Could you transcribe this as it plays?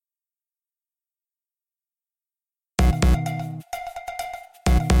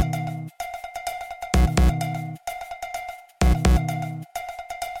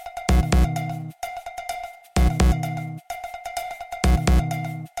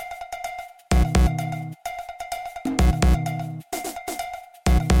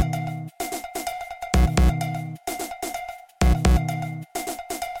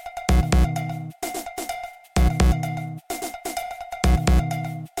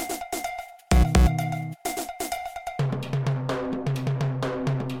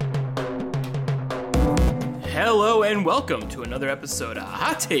Hello and welcome to another episode of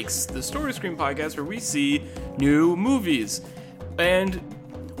Hot Takes, the Story Screen podcast where we see new movies. And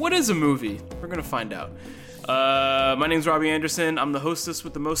what is a movie? We're going to find out. My name's Robbie Anderson. I'm the hostess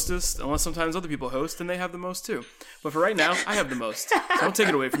with the mostest, unless sometimes other people host and they have the most too. But for right now, I have the most. So don't take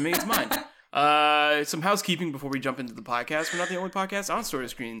it away from me. It's mine. Some housekeeping before we jump into the podcast. We're not the only podcast on Story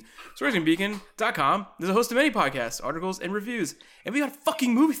Screen. StoryScreenBeacon.com. There's a host of many podcasts, articles, and reviews. And we got a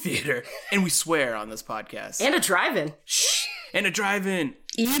fucking movie theater. And we swear on this podcast. And a drive-in. Shh. And a drive-in.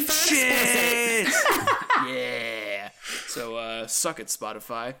 Shit. Yeah. So, suck it,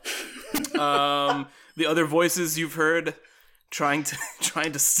 Spotify. The other voices you've heard trying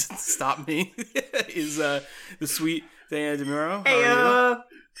to stop me is the sweet Diana DeMuro. Hey,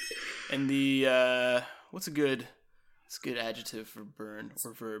 And the what's a good adjective for burn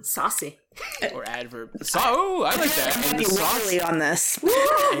or verb? Saucy. Or adverb. Oh, I like that. And the saucy on this.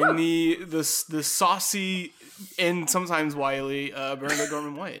 And the saucy and sometimes wily Bernadette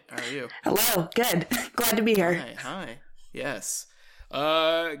Gorman White. How are you? Hello. Good. Glad to be here. Hi. Yes.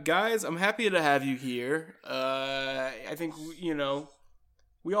 Guys, I'm happy to have you here. I think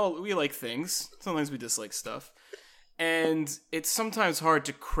we like things. Sometimes we dislike stuff. And it's sometimes hard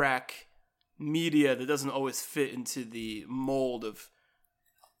to crack media that doesn't always fit into the mold of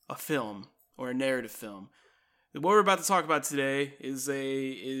a film or a narrative film. What we're about to talk about today is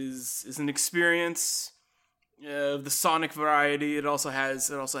an experience of the sonic variety. It also has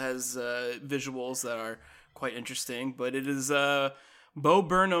visuals that are quite interesting. But it is Bo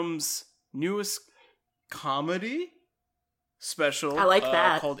Burnham's newest comedy special. I like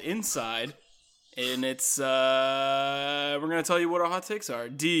that. Called Inside. And it's we're gonna tell you what our hot takes are.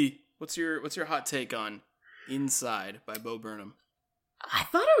 D, what's your hot take on Inside by Bo Burnham? I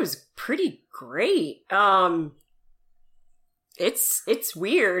thought it was pretty great. It's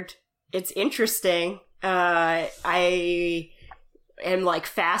weird. It's interesting. I am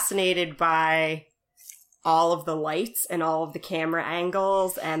fascinated by all of the lights and all of the camera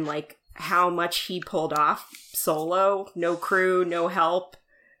angles and how much he pulled off solo, no crew, no help.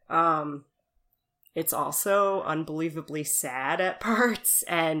 It's also unbelievably sad at parts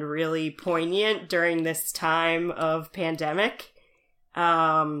and really poignant during this time of pandemic.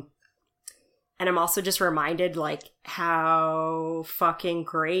 And I'm also just reminded, how fucking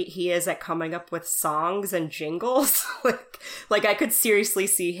great he is at coming up with songs and jingles. I could seriously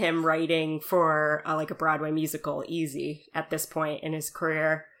see him writing for, a Broadway musical easy at this point in his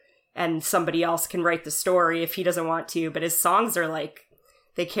career. And somebody else can write the story if he doesn't want to, but his songs are,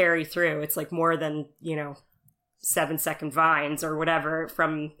 they carry through. It's more than, 7-second vines or whatever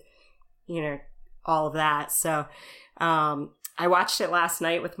from, all of that. So, I watched it last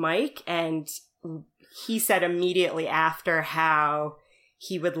night with Mike, and he said immediately after how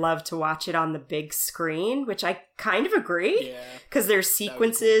he would love to watch it on the big screen, which I kind of agree. Yeah. Because there's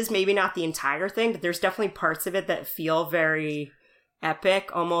sequences, cool. Maybe not the entire thing, but there's definitely parts of it that feel very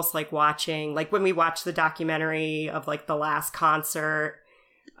epic, almost like watching, when we watched the documentary of the last concert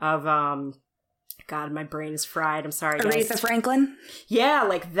of God, my brain is fried. I'm sorry, guys. Aretha Franklin?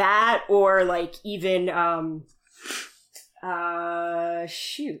 Yeah, that, or even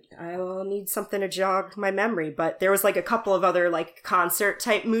shoot, I will need something to jog my memory, but there was a couple of other concert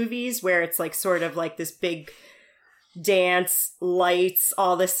type movies where it's sort of this big dance, lights,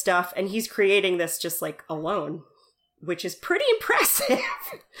 all this stuff, and he's creating this just alone, which is pretty impressive.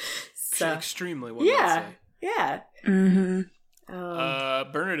 So extremely, one might say. Yeah. Mm-hmm.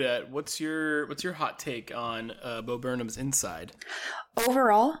 Bernadette, what's your hot take on Bo Burnham's Inside?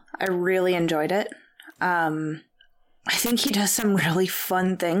 Overall, I really enjoyed it. I think he does some really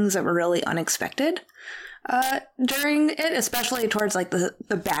fun things that were really unexpected during it, especially towards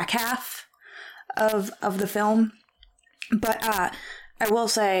the back half of the film. But I will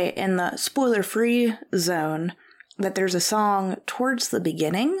say in the spoiler-free zone that there's a song towards the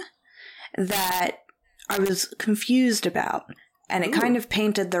beginning that I was confused about. And it kind of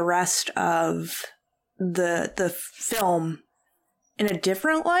painted the rest of the film in a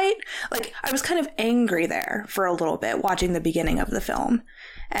different light. I was kind of angry there for a little bit watching the beginning of the film.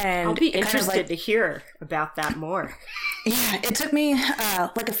 And I'll be interested to hear about that more. Yeah, it took me a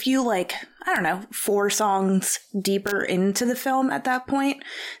few 4 songs deeper into the film at that point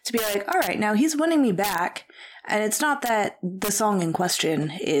to be all right, now he's winning me back. And it's not that the song in question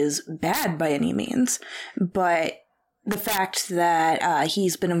is bad by any means, but the fact that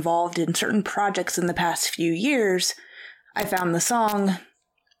he's been involved in certain projects in the past few years, I found the song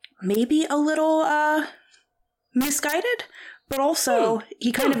maybe a little misguided, but also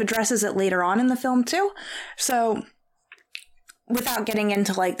he kind of addresses it later on in the film too. So without getting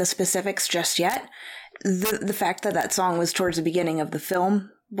into the specifics just yet, the fact that that song was towards the beginning of the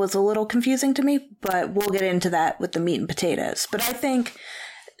film was a little confusing to me, but we'll get into that with the meat and potatoes. But I think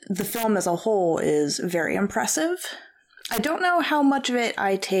the film as a whole is very impressive. I don't know how much of it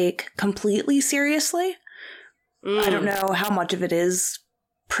I take completely seriously. I don't know how much of it is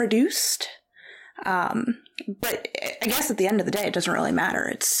produced. But I guess at the end of the day, it doesn't really matter.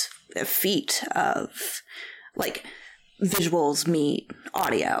 It's a feat of, like, visuals meet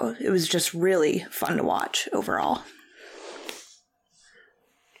audio. It was just really fun to watch overall.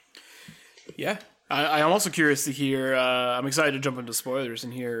 Yeah. I'm also curious to hear, I'm excited to jump into spoilers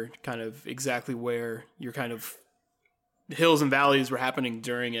and hear kind of exactly where your kind of hills and valleys were happening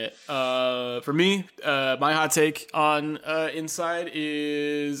during it. For me, my hot take on Inside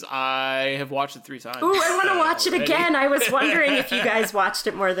is I have watched it 3 times. Ooh, I want to watch it again. I was wondering if you guys watched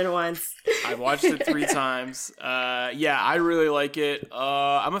it more than once. I've watched it 3 times. Yeah, I really like it.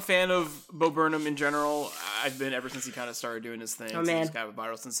 I'm a fan of Bo Burnham in general. I've been ever since he kind of started doing his thing. Oh, man. He's kind of a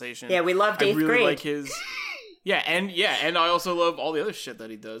viral sensation. Yeah, we loved 8th grade. I really grade. like his... and I also love all the other shit that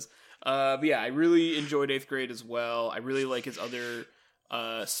he does. But yeah, I really enjoyed 8th grade as well. I really like his other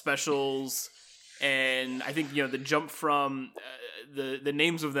specials, and I think, you know, the jump from the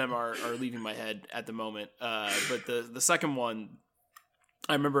names of them are leaving my head at the moment. But the second one,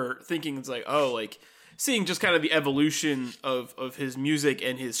 I remember thinking, it's like, oh, like seeing just kind of the evolution of his music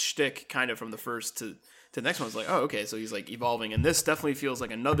and his shtick kind of from the first to the next one. It's like, oh, okay, so he's like evolving, and this definitely feels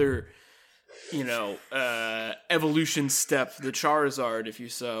like another, you know, evolution step, the Charizard, if you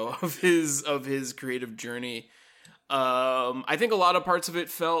so, of his creative journey. I think a lot of parts of it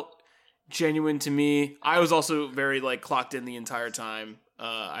felt genuine to me. I was also very, like, clocked in the entire time.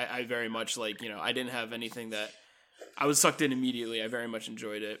 I very much, like, you know, I didn't have anything that I was sucked in immediately. I very much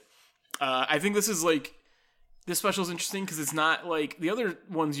enjoyed it. I think this special is interesting because it's not like the other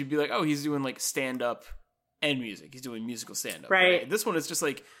ones. You'd be like, oh, he's doing like stand up and music. He's doing musical stand up. Right. This one is just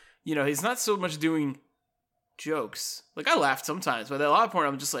like, you know, he's not so much doing jokes. Like, I laughed sometimes, but at a lot of point,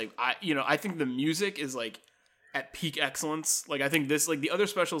 I'm just like, I think the music is like at peak excellence. Like, I think this, like, the other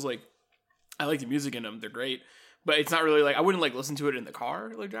specials, like, I like the music in them. They're great, but it's not really like, I wouldn't like listen to it in the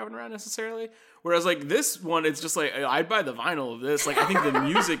car, like driving around necessarily. Whereas like this one, it's just like, I'd buy the vinyl of this. Like, I think the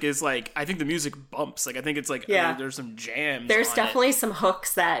music is like, I think the music bumps. Like, I think it's like, yeah, there's some jams. There's definitely some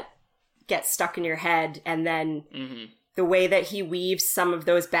hooks that get stuck in your head, and then the way that he weaves some of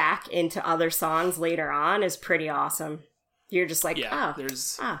those back into other songs later on is pretty awesome. You're just like,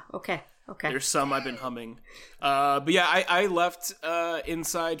 okay. There's some I've been humming. But yeah, I left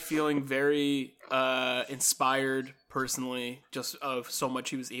Inside feeling very inspired personally, just of so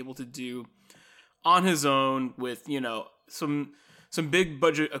much he was able to do on his own with, you know, some big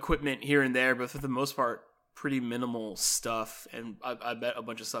budget equipment here and there, but for the most part, pretty minimal stuff. And I bet a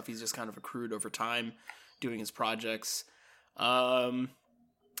bunch of stuff he's just kind of accrued over time doing his projects. And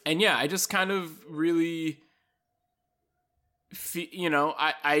yeah, I just kind of really, you know,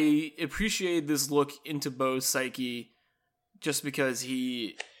 I appreciate this look into Bo's psyche just because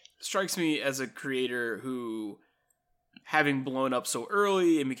he strikes me as a creator who, having blown up so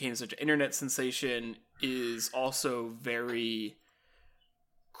early and became such an internet sensation, is also very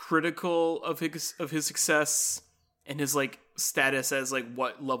critical of his success and his like status as like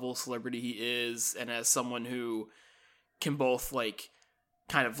what level celebrity he is, and as someone who can both like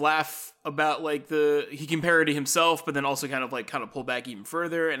kind of laugh about like he can parody himself, but then also kind of pull back even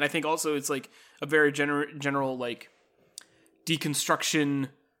further. And I think also it's like a very general like deconstruction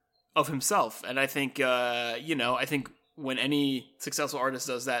of himself. And I think you know, I think when any successful artist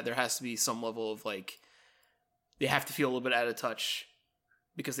does that, there has to be some level of like, they have to feel a little bit out of touch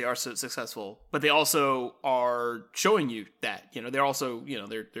because they are so successful, but they also are showing you that, you know, they're also, you know,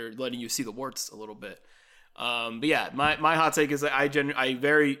 they're letting you see the warts a little bit. But yeah, my hot take is that I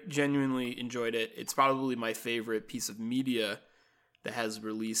very genuinely enjoyed it. It's probably my favorite piece of media that has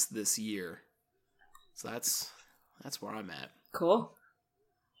released this year. So that's where I'm at. Cool.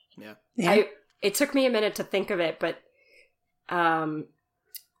 Yeah. It took me a minute to think of it, but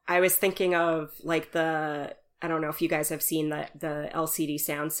I was thinking of like I don't know if you guys have seen the LCD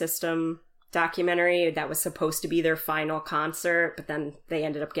Sound System documentary that was supposed to be their final concert, but then they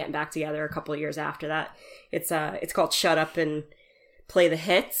ended up getting back together a couple of years after that. It's called Shut Up and Play the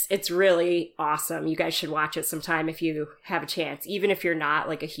Hits. It's really awesome. You guys should watch it sometime if you have a chance. Even if you're not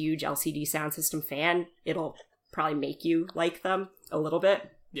like a huge LCD Sound System fan, it'll probably make you like them a little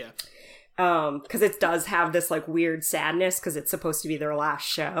bit. Yeah. Because it does have this like weird sadness because it's supposed to be their last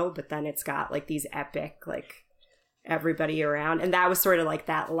show, but then it's got like these epic like everybody around, and that was sort of like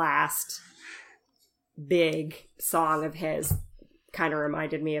that last big song of his kind of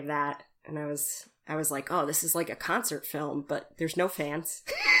reminded me of that, and I was I was like, oh, this is like a concert film, but there's no fans.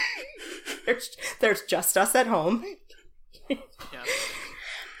 there's just us at home. Yeah.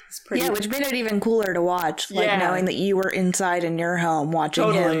 Yeah, which made it even cooler to watch, like knowing that you were inside in your home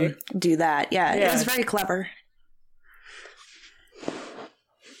watching him do that. Yeah, it was very clever.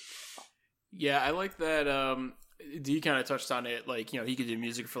 Yeah, I like that. Dee kind of touched on it, like, he could do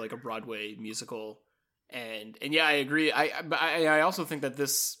music for like a Broadway musical, and yeah, I agree. I also think that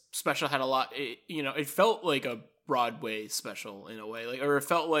this special had a lot. It felt like a Broadway special in a way, like, or it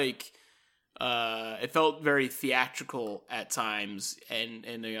felt like. It felt very theatrical at times, and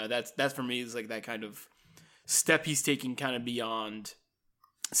that's for me is like that kind of step he's taking kind of beyond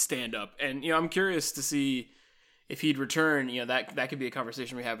stand up. And I'm curious to see if he'd return. That could be a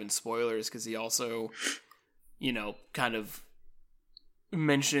conversation we have in spoilers, because he also kind of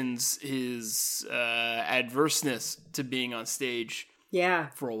mentions his adverseness to being on stage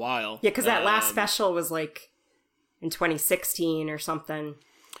for a while. Yeah, because that last special was like in 2016 or something.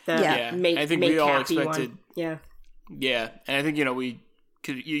 I think we all expected. One. Yeah, and I think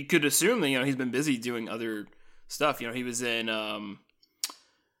you could assume that he's been busy doing other stuff. He was in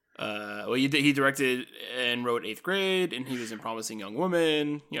he directed and wrote 8th Grade, and he was in Promising Young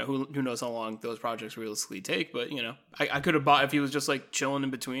Woman. Who knows how long those projects realistically take? But I could have bought if he was just like chilling in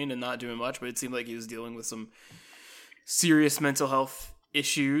between and not doing much. But it seemed like he was dealing with some serious mental health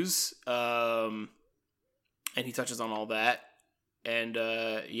issues, and he touches on all that. And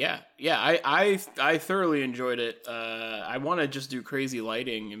I thoroughly enjoyed it. I want to just do crazy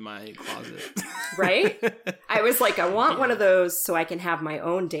lighting in my closet. Right? I was like, I want one of those so I can have my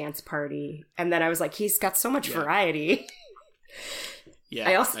own dance party. And then I was like, he's got so much variety. Yeah,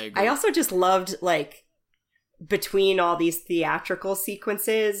 I also just loved, like, between all these theatrical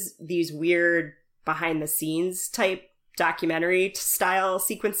sequences, these weird behind the scenes type documentary style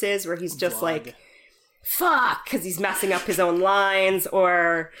sequences where he's just like, fuck, because he's messing up his own lines,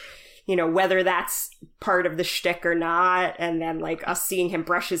 or whether that's part of the shtick or not, and then like us seeing him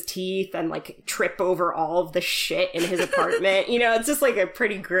brush his teeth and like trip over all of the shit in his apartment. It's just like a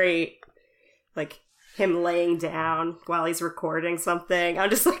pretty great, like, him laying down while he's recording something. I'm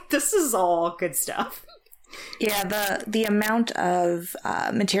just like, this is all good stuff. Yeah, the amount of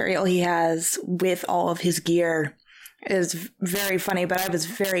material he has with all of his gear is very funny, but I was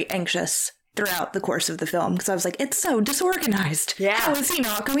very anxious throughout the course of the film, because I was like, it's so disorganized. Yeah. How is he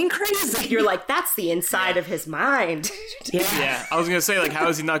not going crazy? You're like, that's the inside of his mind. Yeah. I was going to say, like, how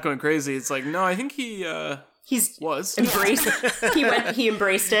is he not going crazy? It's like, no, I think he was. Embraced he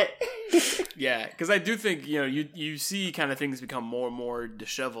embraced it. Yeah, because I do think, you see kind of things become more and more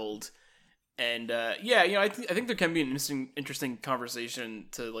disheveled. And, I think there can be an interesting conversation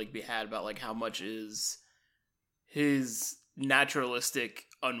to, like, be had about, like, how much is his naturalistic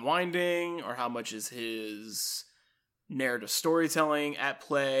unwinding, or how much is his narrative storytelling at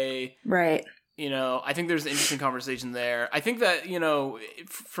play. Right. I think there's an interesting conversation there. I think that,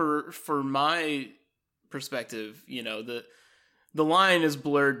 for my perspective, the line is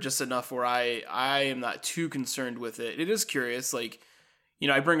blurred just enough where I am not too concerned with it. It is curious, like,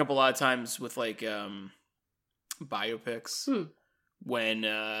 I bring up a lot of times with, like, biopics, when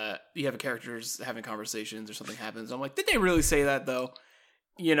you have characters having conversations or something happens. I'm like, did they really say that, though?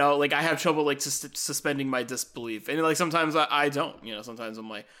 Like, I have trouble, like, suspending my disbelief. And, like, sometimes I don't. Sometimes I'm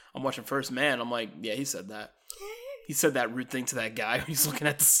like, I'm watching First Man. I'm like, yeah, he said that. He said that rude thing to that guy when he's looking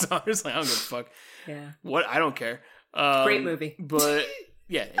at the stars. Like, I don't give a fuck. Yeah. What? I don't care. Great movie. But,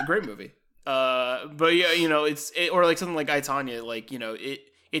 yeah, a great movie. But, yeah, or, like, something like I, Tonya, like,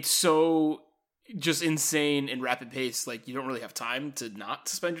 it's so just insane and rapid pace. Like, you don't really have time to not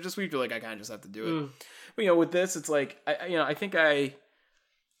suspend your disbelief. You're like, I kind of just have to do it. But, with this, it's like, I think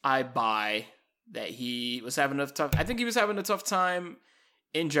I buy that he was having I think he was having a tough time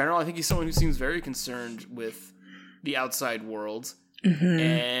in general. I think he's someone who seems very concerned with the outside world. Mm-hmm.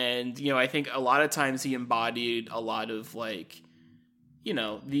 And, I think a lot of times he embodied a lot of, like,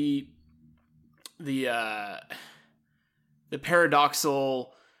 the paradoxal,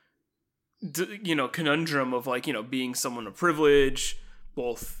 conundrum of, like, being someone of privilege,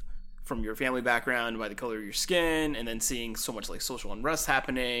 both from your family background, by the color of your skin, and then seeing so much, like, social unrest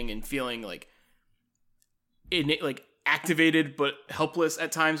happening and feeling like activated but helpless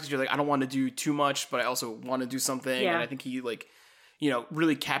at times, because you're like, I don't want to do too much, but I also want to do something. And I think he, like,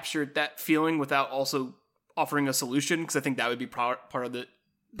 really captured that feeling without also offering a solution, because I think that would be part of the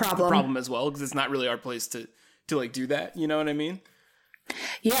problem as well, because it's not really our place to like do that. You know what I mean?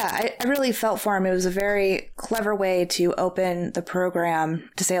 Yeah, I really felt for him. It was a very clever way to open the program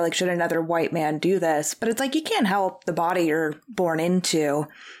to say, like, should another white man do this? But it's like, you can't help the body you're born into.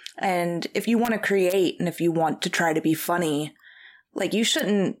 And if you want to create and if you want to try to be funny, like, you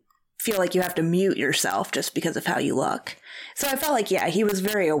shouldn't feel like you have to mute yourself just because of how you look. So I felt like, yeah, he was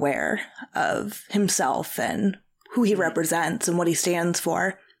very aware of himself and who he represents and what he stands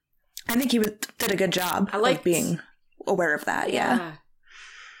for. I think he did a good job of being aware of that, yeah.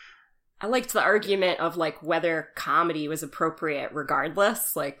 I liked the argument of, like, whether comedy was appropriate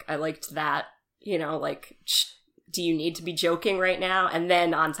regardless. Like, I liked that, you know, like, do you need to be joking right now? And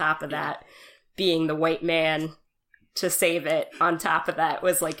then on top of that, being the white man to save it on top of that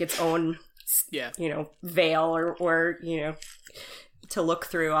was, like, its own, you know, veil or, you know, to look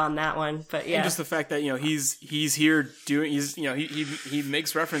through on that one. But yeah. And just the fact that, you know, he's here doing, you know, he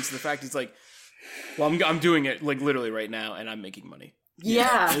makes reference to the fact he's like, well, I'm doing it, like, literally right now, and I'm making money.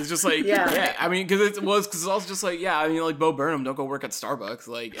 Yeah. It's just like, yeah. I mean, because it's also just like, yeah, I mean, like, Bo Burnham, don't go work at Starbucks.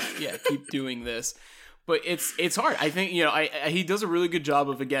 Like, yeah, keep doing this. But it's hard. I think, you know, he does a really good job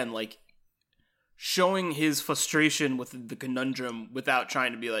of, again, like, showing his frustration with the conundrum without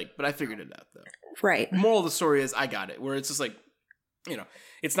trying to be like, but I figured it out, though. Right. Moral of the story is, I got it. Where it's just like, you know,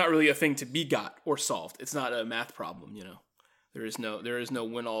 it's not really a thing to be got or solved. It's not a math problem, you know. There is no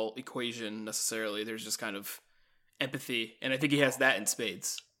win-all equation necessarily. There's just kind of empathy, and I think he has that in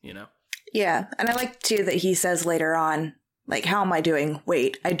spades, you know? Yeah, and I like, too, that he says later on, like, how am I doing?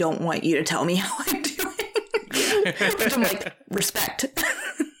 Wait, I don't want you to tell me how I'm doing. Which I'm like, respect.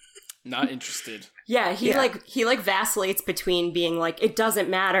 Not interested. Yeah, he vacillates between being like, it doesn't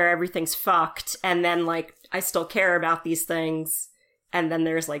matter, everything's fucked, and then, like, I still care about these things, and then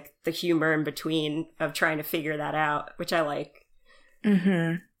there's, like, the humor in between of trying to figure that out, which I like.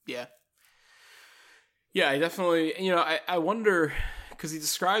 Mm-hmm. Yeah. Yeah, I definitely, you know, I wonder, because he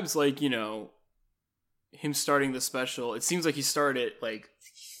describes, like, you know, him starting the special. It seems like he started, like,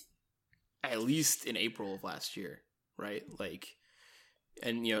 at least in April of last year, right? Like,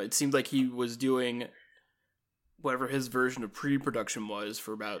 and, you know, it seemed like he was doing whatever his version of pre-production was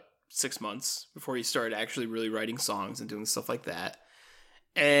for about 6 months before he started actually really writing songs and doing stuff like that.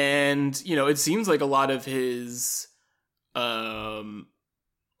 And, you know, it seems like a lot of his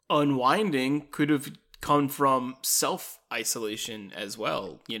unwinding could have come from self-isolation as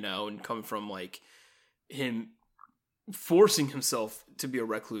well, you know, and come from, like, him forcing himself to be a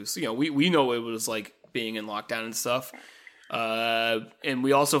recluse. You know, we know it was like being in lockdown and stuff. And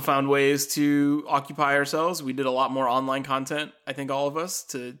we also found ways to occupy ourselves. We did a lot more online content, I think, all of us,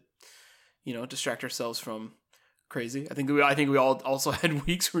 to, you know, distract ourselves from crazy. I think we all also had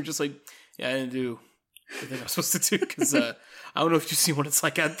weeks where we're just like, yeah, I didn't do the thing I was supposed to do, because I don't know if you see what it's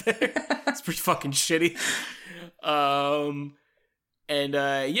like out there. It's pretty fucking shitty. And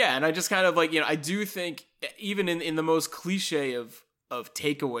I just kind of, like, you know, I do think even in the most cliche of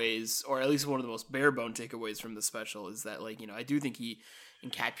takeaways, or at least one of the most bare bone takeaways from the special, is that, like, you know, I do think he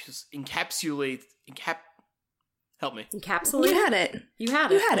help me. Encapsulate? You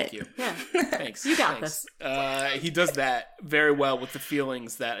had it. Thank you. Yeah. Thanks. You got this. He does that very well with the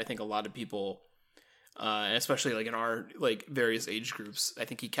feelings that I think a lot of people, and especially, like, in our, like, various age groups, I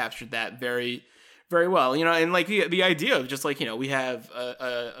think he captured that very, very well. You know, and, like, the idea of just, like, you know, we have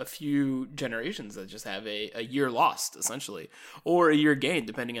a few generations that just have a year lost, essentially, or a year gained,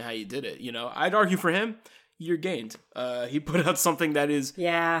 depending on how you did it. You know, I'd argue for him, year gained. He put out something that is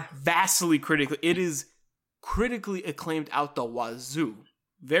vastly critical. It is critically acclaimed out the wazoo.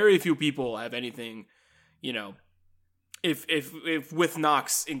 Very few people have anything, you know, if with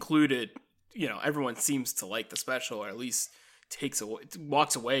Knox included, you know, everyone seems to like the special, or at least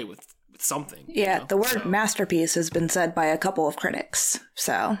walks away with something. Yeah, you know? the word masterpiece has been said by a couple of critics.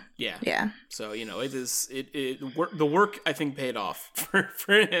 So yeah. So, you know, it is the work, I think, paid off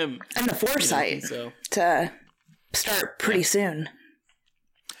for him, and the foresight, you know, to start pretty soon.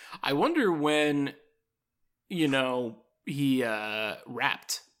 I wonder when, you know, he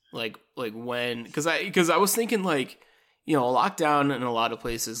rapped, like when, because I was thinking, like, you know, a lockdown in a lot of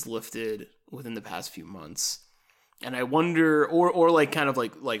places lifted within the past few months. And I wonder, or like kind of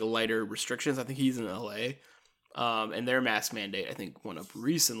like lighter restrictions. I think he's in LA, and their mask mandate, I think, went up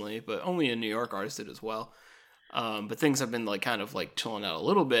recently, but only in New York, ours did as well. But things have been, like, kind of, like, chilling out a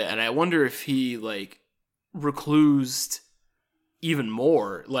little bit, and I wonder if he, like, reclused even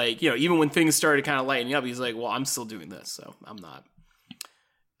more. Like, you know, even when things started kind of lightening up, he's like, well, I'm still doing this, so I'm not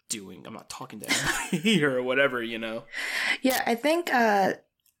talking to anybody or whatever, you know? Yeah, I think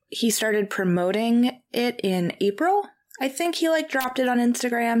he started promoting it in April. I think he, like, dropped it on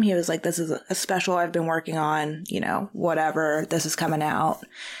Instagram. He was like, this is a special I've been working on, you know, whatever, this is coming out.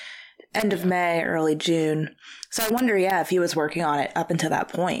 End of May, early June. So I wonder, if he was working on it up until that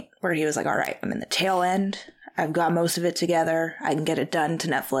point where he was like, all right, I'm in the tail end. I've got most of it together. I can get it done to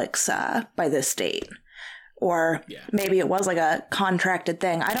Netflix by this date. Or maybe it was like a contracted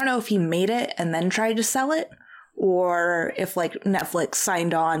thing. I don't know if he made it and then tried to sell it, or if like Netflix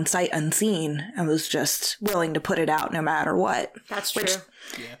signed on sight unseen and was just willing to put it out no matter what. That's true.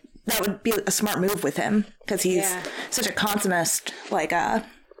 That would be a smart move with him, because he's such a consummate, like a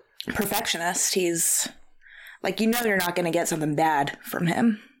perfectionist. He's like, you know, you're not going to get something bad from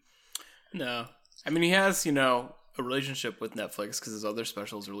him. No. I mean, he has, you know, a relationship with Netflix because his other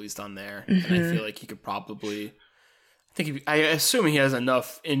specials released on there. And I feel like he could probably, I assume he has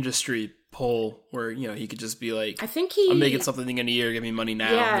enough industry pull where, you know, he could just be like, I'm making something in a year, give me money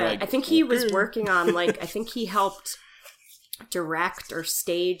now. Yeah, like, I think he was working on, like, I think he helped direct or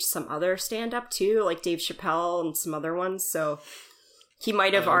stage some other stand-up too, like Dave Chappelle and some other ones. So he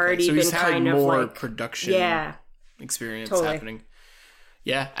might have already so been kind of more like production experience happening.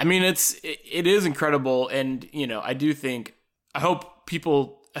 Yeah, I mean, it is incredible, and you know, I hope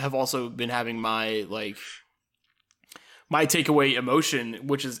people have also been having my takeaway emotion,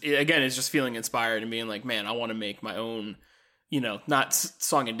 which is, again, is just feeling inspired and being like, man, I want to make my own, you know, not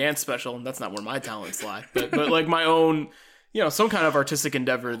song and dance special. That's not where my talents lie, but like my own, you know, some kind of artistic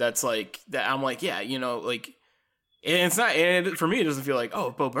endeavor that's like that. I'm like, yeah, you know, like. And it's not, and for me, it doesn't feel like,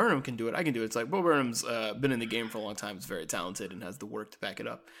 oh, Bo Burnham can do it. I can do it. It's like, Bo Burnham's been in the game for a long time. Is very talented and has the work to back it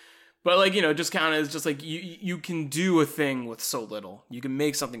up. But like, you know, just kind of is just like, you can do a thing with so little. You can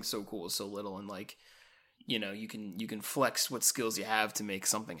make something so cool with so little. And like, you know, you can flex what skills you have to make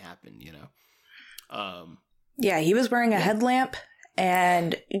something happen, you know? Yeah, he was wearing a headlamp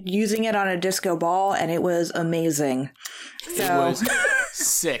and using it on a disco ball, and it was amazing. So. It was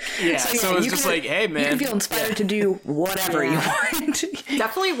sick. Yeah, so it's just like, hey, man. You can feel inspired to do whatever you want.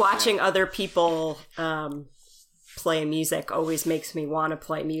 Definitely watching other people play music always makes me want to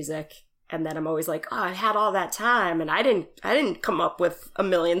play music. And then I'm always like, oh, I had all that time, and I didn't come up with a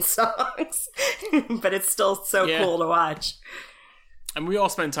million songs. But it's still so cool to watch. And we all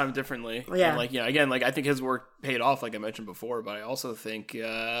spend time differently. Yeah. And like, yeah, again, like I think his work paid off, like I mentioned before, but I also think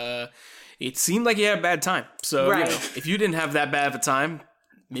it seemed like he had a bad time. So, you know, if you didn't have that bad of a time,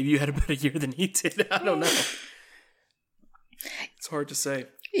 maybe you had a better year than he did. I don't know. It's hard to say.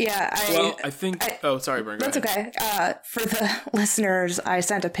 Yeah, I think. Sorry, Brent. That's okay. For the listeners, I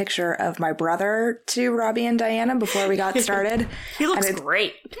sent a picture of my brother to Robbie and Diana before we got started. He looks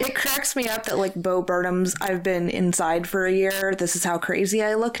great. It cracks me up that like Bo Burnham's "I've been inside for a year. This is how crazy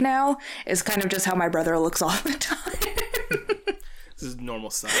I look now" is kind of just how my brother looks all the time. This is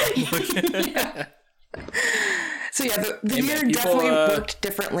normal style. Yeah. So yeah, the year definitely worked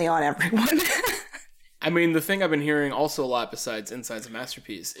differently on everyone. I mean, the thing I've been hearing also a lot besides Inside's a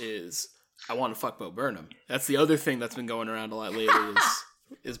Masterpiece is I want to fuck Bo Burnham. That's the other thing that's been going around a lot lately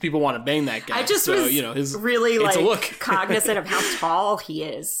is people want to bang that guy. I just was, you know, really like cognizant of how tall he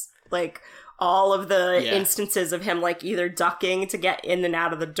is. Like all of the instances of him like either ducking to get in and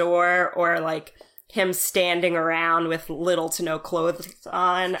out of the door or like him standing around with little to no clothes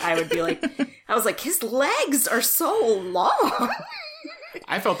on. I would be like, I was like, his legs are so long.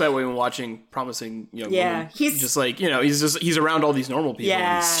 I felt that way when watching Promising Young Woman. He's just like, you know, he's around all these normal people.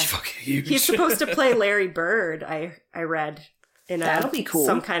 Yeah, and he's fucking huge. He's supposed to play Larry Bird. I read in That'll be cool.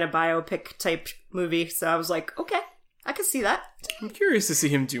 Some kind of biopic type movie. So I was like, okay, I could see that. I'm curious to see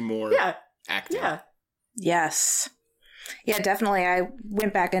him do more acting. Yeah. Yes. Yeah, definitely. I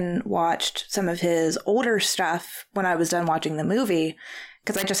went back and watched some of his older stuff when I was done watching the movie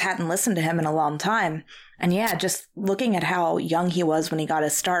because I just hadn't listened to him in a long time. And yeah, just looking at how young he was when he got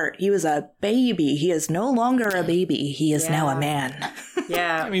his start, he was a baby. He is no longer a baby. He is now a man.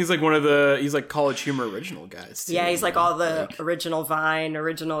 Yeah. I mean, he's like College Humor original guys, too. Yeah, he's like all the original Vine,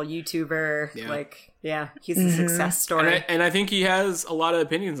 original YouTuber. Yeah. Like, he's a success story. And I think he has a lot of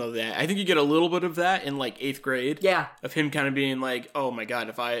opinions on that. I think you get a little bit of that in like 8th grade. Yeah. Of him kind of being like, oh my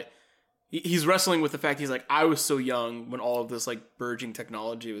God, he's wrestling with the fact he's like, I was so young when all of this like burgeoning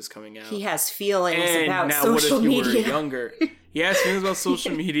technology was coming out. He has feelings about now social what if you media. were younger? He has feelings about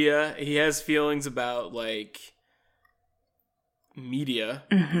social media. He has feelings about like media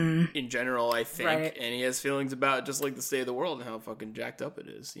in general, I think. Right. And he has feelings about just like the state of the world and how fucking jacked up it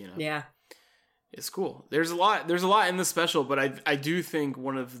is, you know? Yeah. It's cool. There's a lot in this special, but I do think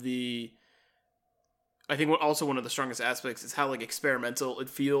one of the strongest aspects is how like experimental it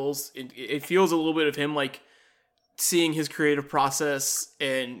feels. It feels a little bit of him like seeing his creative process,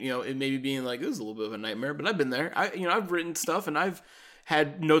 and you know, it maybe being like, this is a little bit of a nightmare, but I've been there. I've written stuff and I've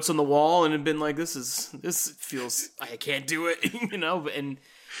had notes on the wall and have been like, this feels I can't do it, you know. And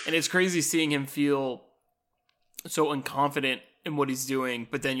it's crazy seeing him feel so unconfident in what he's doing,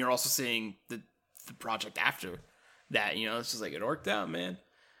 but then you're also seeing the the project after that. You know, it's just like it worked out, man.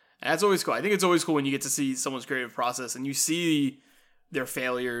 And that's always cool. I think it's always cool when you get to see someone's creative process and you see their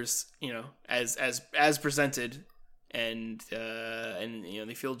failures, you know, as presented, and you know,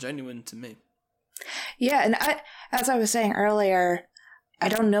 they feel genuine to me. Yeah, and as I was saying earlier, I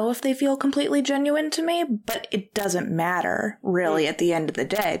don't know if they feel completely genuine to me, but it doesn't matter, really, at the end of the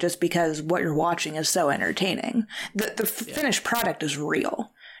day, just because what you're watching is so entertaining. The finished product is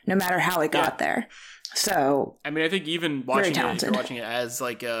real, no matter how it got there. So, I mean, I think even watching it, if you're watching it as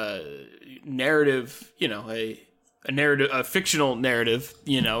like a narrative, you know, a narrative, a fictional narrative,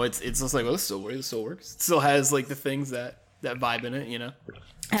 you know, it's just like, well, this still works. It still has like the things that vibe in it, you know.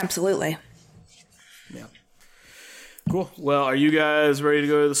 Absolutely. Yeah. Cool. Well, are you guys ready to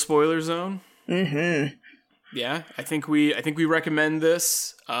go to the spoiler zone? Mm-hmm. Yeah, I think we recommend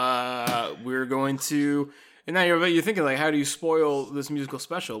this. We're going to. And now you're thinking, like, how do you spoil this musical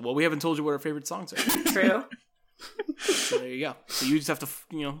special? Well, we haven't told you what our favorite songs are. True. So there you go. So you just have to,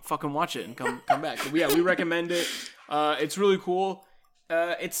 you know, fucking watch it and come back. But yeah, we recommend it. It's really cool.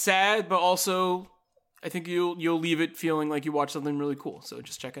 It's sad, but also I think you'll leave it feeling like you watched something really cool. So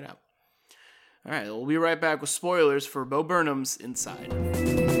just check it out. All right, we'll be right back with spoilers for Bo Burnham's Inside.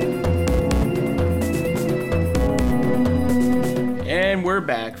 And we're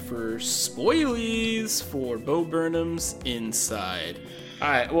back for spoilies for Bo Burnham's Inside. All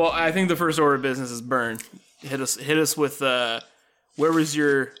right, well, I think the first order of business is Burn. Hit us with where was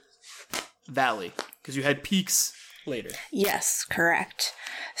your valley? Because you had peaks later. Yes, correct.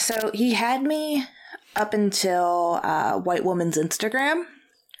 So he had me up until White Woman's Instagram.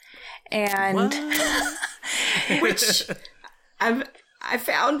 And which I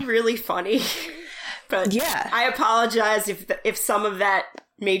found really funny, but yeah, I apologize if some of that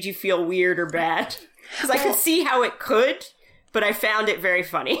made you feel weird or bad, because I could see how it could, but I found it very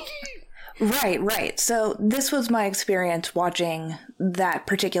funny. Right. So this was my experience watching that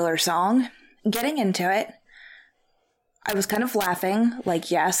particular song. Getting into it, I was kind of laughing, like,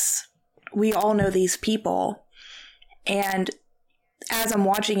 yes, we all know these people, and as I'm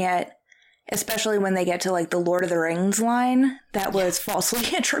watching it, especially when they get to, like, the Lord of the Rings line that was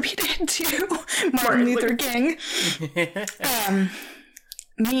falsely attributed to Martin Luther King.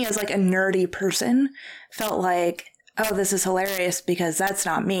 Me, as, like, a nerdy person, felt like, oh, this is hilarious because that's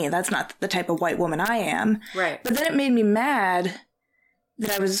not me. That's not the type of white woman I am. Right. But then it made me mad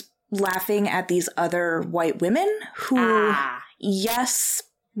that I was laughing at these other white women who, yes,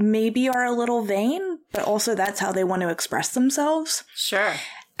 maybe are a little vain, but also that's how they want to express themselves. Sure.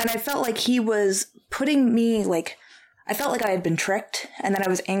 And I felt like he was putting me, like, I felt like I had been tricked, and then I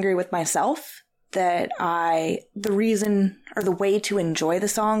was angry with myself that the reason or the way to enjoy the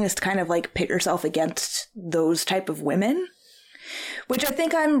song is to kind of like pit yourself against those type of women, which I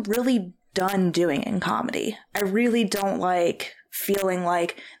think I'm really done doing in comedy. I really don't like feeling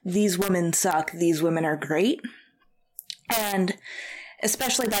like these women suck, these women are great. And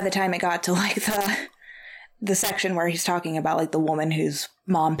especially by the time it got to like the section where he's talking about like the woman whose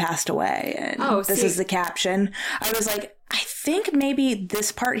mom passed away and this is the caption, I was like, I think maybe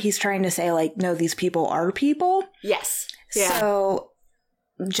this part he's trying to say like, no, these people are people. Yes. Yeah. So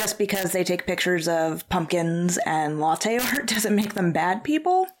just because they take pictures of pumpkins and latte art doesn't make them bad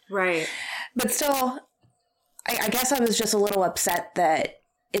people. Right. But still, I guess I was just a little upset that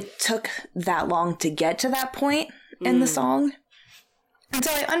it took that long to get to that point in the song. And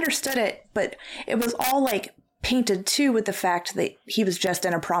so I understood it, but it was all like painted too with the fact that he was just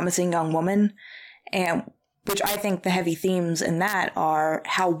in a promising young woman, and which I think the heavy themes in that are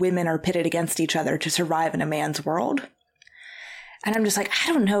how women are pitted against each other to survive in a man's world. And I'm just like,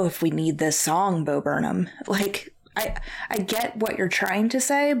 I don't know if we need this song, Bo Burnham. Like, I get what you're trying to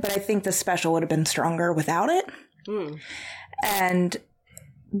say, but I think the special would have been stronger without it. And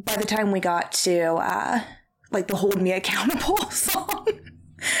by the time we got to like the Hold Me Accountable song,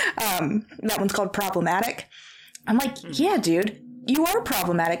 that one's called Problematic. I'm like, yeah, dude, you are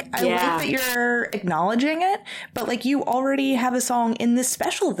problematic. I like that you're acknowledging it, but like you already have a song in this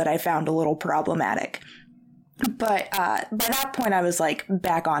special that I found a little problematic. But by that point, I was like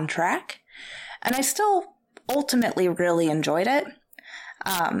back on track, and I still ultimately really enjoyed it.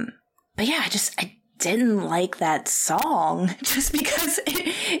 But yeah, I didn't like that song just because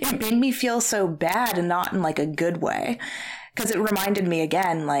it made me feel so bad, and not in like a good way. Because it reminded me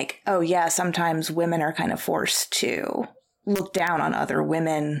again, like, oh yeah, sometimes women are kind of forced to look down on other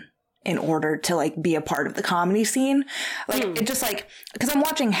women in order to like be a part of the comedy scene. Like it just like, because I'm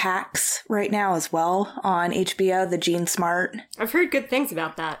watching Hacks right now as well on HBO, the Gene Smart. I've heard good things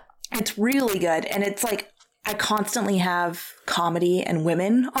about that. It's really good. And it's like, I constantly have comedy and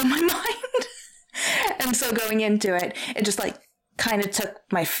women on my mind. And so going into it, it just like kind of took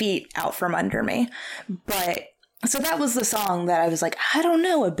my feet out from under me. But so that was the song that I was like, I don't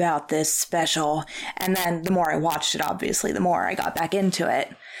know about this special. And then the more I watched it, obviously, the more I got back into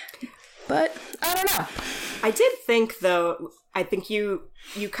it. But I don't know. I did think, though, I think you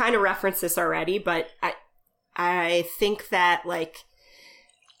kind of referenced this already, but I think that, like,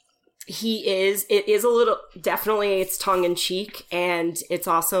 it is a little, definitely it's tongue in cheek. And it's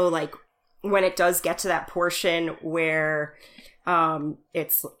also like, when it does get to that portion where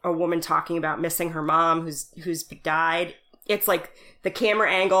it's a woman talking about missing her mom who's died, it's like the camera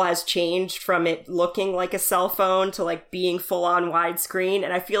angle has changed from it looking like a cell phone to like being full on widescreen.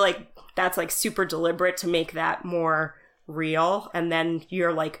 And I feel like that's like super deliberate to make that more real. And then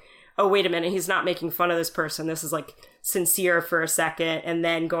you're like, oh, wait a minute, he's not making fun of this person. This is like sincere for a second. And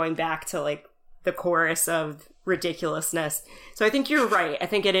then going back to like the chorus of ridiculousness. So I think you're right. I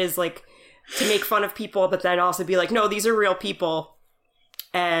think it is like to make fun of people, but then also be like, no, these are real people.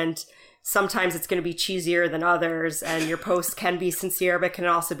 And sometimes it's going to be cheesier than others. And your post can be sincere, but can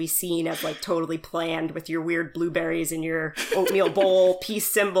also be seen as like totally planned with your weird blueberries in your oatmeal bowl, peace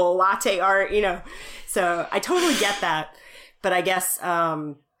symbol, latte art, you know. So I totally get that. But I guess,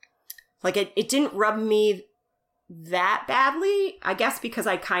 like it didn't rub me that badly, I guess, because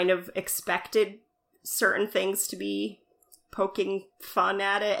I kind of expected certain things to be poking fun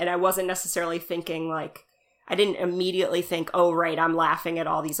at it, and I wasn't necessarily thinking like, I didn't immediately think, oh right, I'm laughing at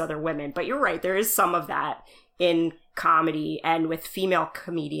all these other women. But you're right, there is some of that in comedy and with female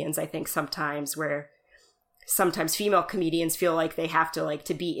comedians. I think sometimes female comedians feel like they have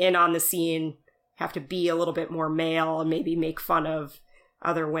to be in on the scene, have to be a little bit more male and maybe make fun of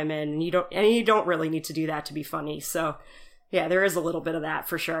other women, and you don't really need to do that to be funny. So yeah, there is a little bit of that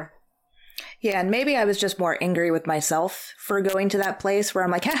for sure. Yeah, and maybe I was just more angry with myself for going to that place where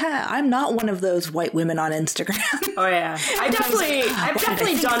I'm like, haha, I'm not one of those white women on Instagram. Oh yeah. I've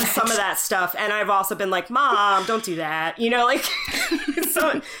definitely done some of that stuff, and I've also been like, Mom, don't do that. You know, like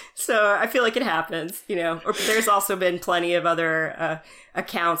so I feel like it happens, you know. Or there's also been plenty of other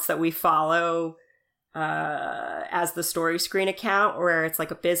accounts that we follow as the Story Screen account where it's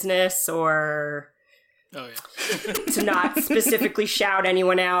like a business or oh yeah. to not specifically shout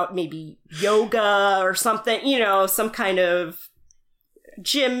anyone out, maybe yoga or something, you know, some kind of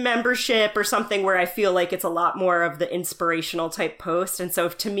gym membership or something where I feel like it's a lot more of the inspirational type post. And so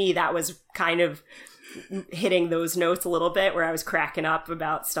to me, that was kind of hitting those notes a little bit where I was cracking up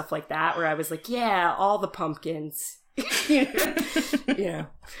about stuff like that, where I was like, yeah, all the pumpkins. Yeah.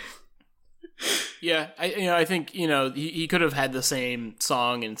 Yeah, I think, he could have had the same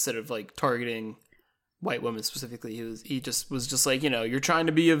song instead of like targeting white women specifically. He just was like, you're trying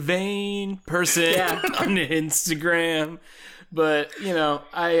to be a vain person on Instagram. But,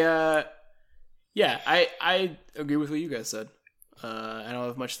 I agree with what you guys said. I don't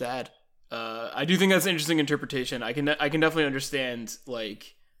have much to add. I do think that's an interesting interpretation. I can definitely understand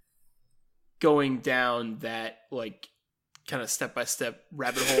like going down that like kind of step-by-step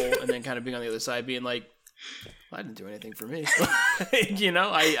rabbit hole and then kind of being on the other side being like, well, I didn't do anything for me.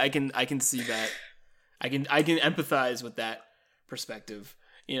 I can see that. I can empathize with that perspective.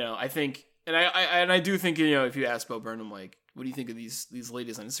 I think, and I do think, if you ask Bo Burnham, like, what do you think of these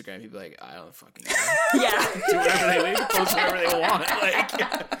ladies on Instagram? He'd be like, I don't fucking know. Yeah. Do whatever they post whatever they want. Like,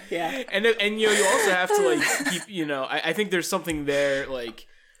 yeah. And you also have to like keep, I think there's something there. Like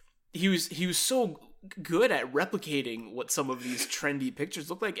he was so good at replicating what some of these trendy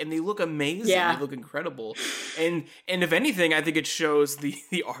pictures look like, and they look amazing. Yeah. They look incredible. And if anything, I think it shows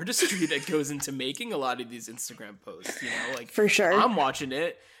the artistry that goes into making a lot of these Instagram posts. Like for sure. I'm watching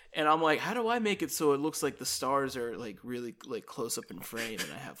it and I'm like, how do I make it so it looks like the stars are like really like close up in frame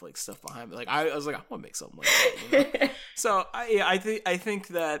and I have like stuff behind me? Like I was like, I want to make something like that. So I think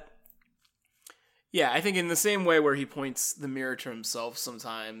that. Yeah, I think in the same way where he points the mirror to himself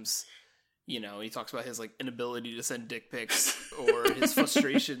sometimes, he talks about his like inability to send dick pics or his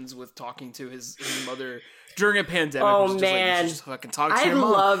frustrations with talking to his mother during a pandemic. Oh which man, just fucking talk to your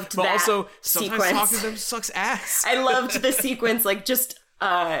mom. Loved but that also sometimes sequence. talking to them sucks ass. I loved the sequence, like just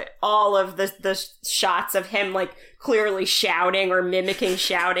all of the shots of him like clearly shouting or mimicking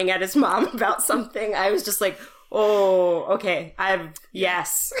shouting at his mom about something. I was just like, oh, okay,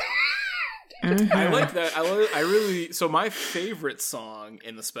 yes. Mm-hmm. I like that. I really. So my favorite song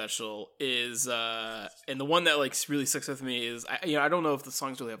in the special is, and the one that like really sticks with me is, I don't know if the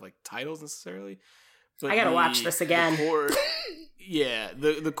songs really have like titles necessarily. But I gotta watch this again.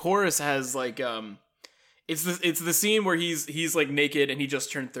 The chorus has like, it's the scene where he's like naked and he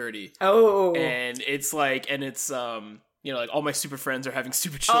just turned 30. Oh, and it's like, and it's you know, like all my super friends are having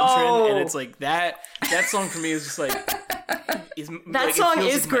stupid children, and it's like that song for me is just like that song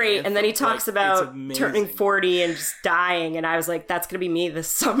is great. And then he talks about turning 40 and just dying, and I was like, that's gonna be me this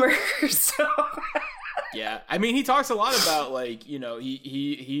summer. So yeah, I mean, he talks a lot about like, you know,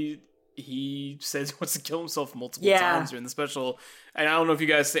 he says he wants to kill himself multiple times during the special. And I don't know if you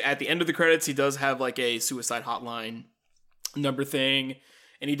guys say, at the end of the credits, he does have like a suicide hotline number thing.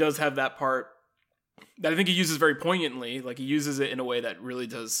 And he does have that part that I think he uses very poignantly. Like, he uses it in a way that really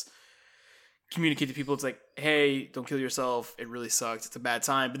does communicate to people. It's like, hey, don't kill yourself. It really sucks. It's a bad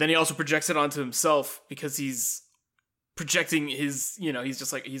time. But then he also projects it onto himself because he's projecting his, you know, he's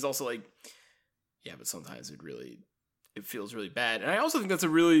just like, he's also like, yeah, but sometimes it feels really bad. And I also think that's a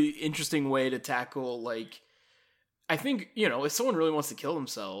really interesting way to tackle, like, I think, you know, if someone really wants to kill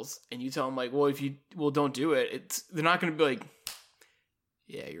themselves and you tell them like, well, don't do it. They're not going to be like,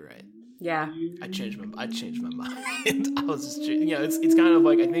 yeah, you're right. Yeah. I changed my mind. I was just, you know, it's kind of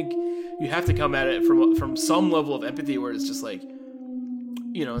like, I think you have to come at it from some level of empathy where it's just like,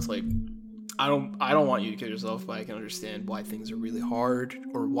 you know, it's like, I don't want you to kill yourself, but I can understand why things are really hard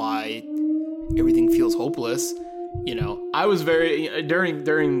or why everything feels hopeless. You know, I was very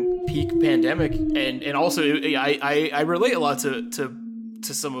during peak pandemic, and also I relate a lot to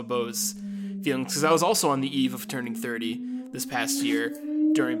some of Bo's feelings because I was also on the eve of turning 30 this past year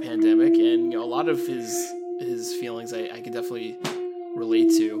during pandemic, and you know, a lot of his feelings I could definitely relate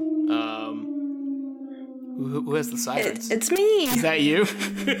to. Who has the sirens? It's me. Is that you?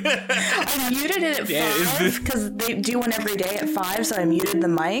 I muted it at 5 because they do one every day at 5, so I muted the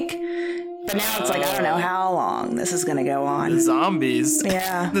mic. But now it's like, I don't know how long this is going to go on. The zombies.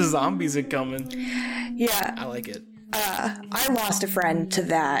 Yeah. The zombies are coming. Yeah. I like it. I lost a friend to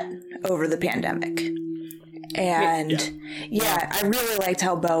that over the pandemic. And I really liked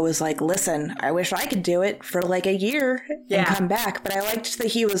how Bo was like, listen, I wish I could do it for like a year and come back. But I liked that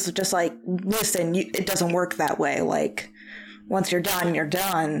he was just like, listen, it doesn't work that way. Like, once you're done, you're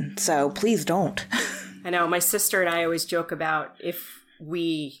done. So please don't. I know. My sister and I always joke about if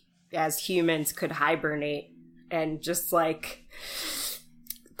we as humans could hibernate and just like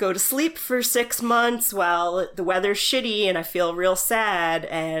go to sleep for 6 months while the weather's shitty and I feel real sad,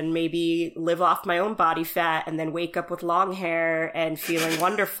 and maybe live off my own body fat and then wake up with long hair and feeling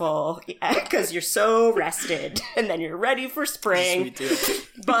wonderful because you're so rested and then you're ready for spring.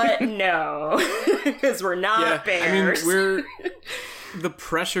 But no, because we're not bears. I mean, the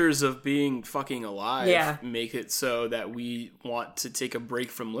pressures of being fucking alive make it so that we want to take a break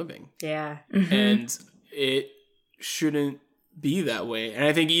from living. Yeah. Mm-hmm. And it shouldn't be that way. And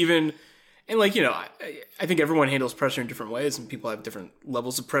I think and like, you know, I think everyone handles pressure in different ways, and people have different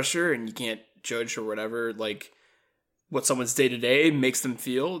levels of pressure, and you can't judge or whatever, like, what someone's day to day makes them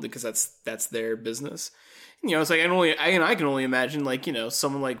feel, because that's their business. And, you know, it's like, I can only imagine, like, you know,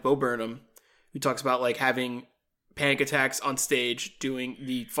 someone like Bo Burnham, who talks about like having panic attacks on stage doing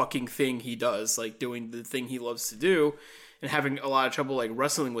the fucking thing he does, like doing the thing he loves to do, and having a lot of trouble like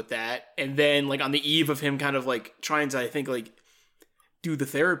wrestling with that. And then like on the eve of him kind of like trying to, I think, like do the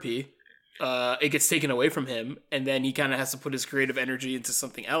therapy, it gets taken away from him, and then he kind of has to put his creative energy into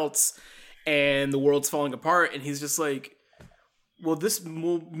something else, and the world's falling apart, and he's just like, well,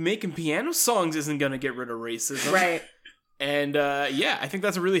 making piano songs isn't gonna get rid of racism, right? And I think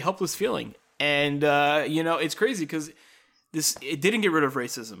that's a really helpless feeling. And, you know, it's crazy because it didn't get rid of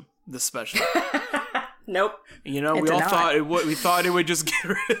racism, this special. Nope. You know, we all thought it would just get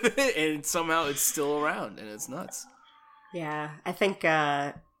rid of it, and somehow it's still around, and it's nuts. Yeah, I think,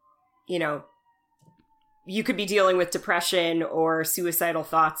 you know, you could be dealing with depression or suicidal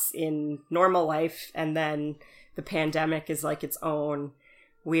thoughts in normal life, and then the pandemic is like its own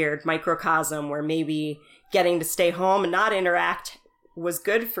weird microcosm where maybe getting to stay home and not interact was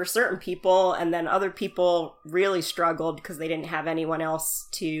good for certain people, and then other people really struggled because they didn't have anyone else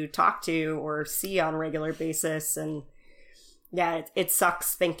to talk to or see on a regular basis. And yeah, it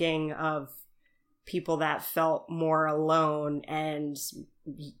sucks thinking of people that felt more alone, and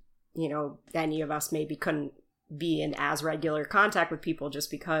you know, any of us maybe couldn't be in as regular contact with people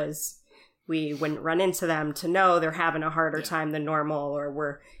just because we wouldn't run into them to know they're having a harder time than normal, or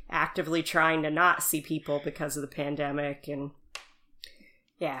we're actively trying to not see people because of the pandemic. And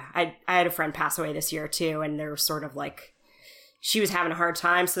yeah, I had a friend pass away this year too, and there was sort of like, she was having a hard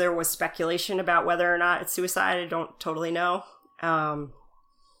time, so there was speculation about whether or not it's suicide. I don't totally know,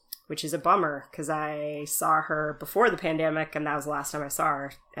 which is a bummer because I saw her before the pandemic, and that was the last time I saw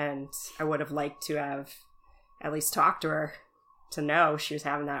her, and I would have liked to have at least talked to her to know she was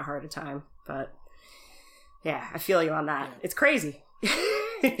having that hard a time. But yeah, I feel you on that. It's crazy.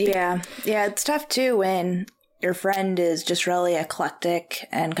 Yeah, it's tough too when your friend is just really eclectic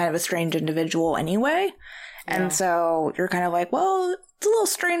and kind of a strange individual anyway. Yeah. And so you're kind of like, well, it's a little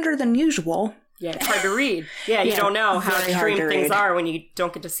stranger than usual. Yeah, it's hard to read. Yeah, you don't know how very hard extreme to things read. are when you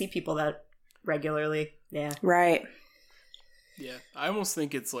don't get to see people that regularly. Yeah. Right. Yeah, I almost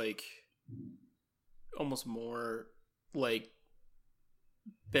think it's like almost more like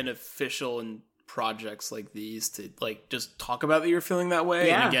beneficial in projects like these to like just talk about that you're feeling that way.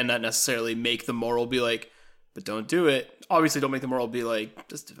 Yeah. And again, not necessarily make the moral be like, but don't do it. Obviously, don't make the moral be like,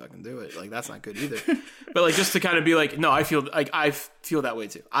 just to fucking do it. Like, that's not good either. But like, just to kind of be like, no, I feel that way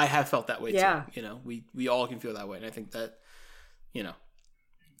too. I have felt that way too. You know, we all can feel that way. And I think that, you know,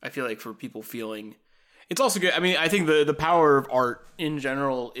 I feel like for people feeling, it's also good. I mean, I think the power of art in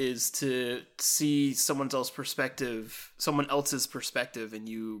general is to see someone else's perspective, and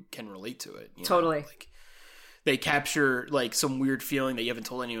you can relate to it. You know? Totally. Like, they capture like some weird feeling that you haven't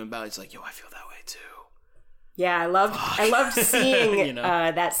told anyone about. It's like, yo, I feel that way too. Yeah, I loved seeing You know?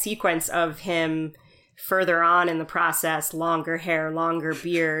 that sequence of him further on in the process, longer hair, longer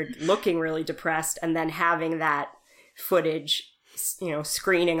beard, looking really depressed, and then having that footage, you know,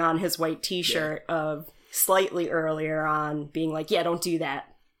 screening on his white t-shirt of slightly earlier on being like, yeah, don't do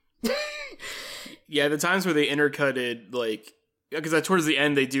that. Yeah, the times where they intercutted, like, because towards the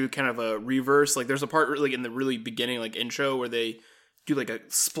end they do kind of a reverse. Like, there's a part like in the really beginning, like intro, where they do like a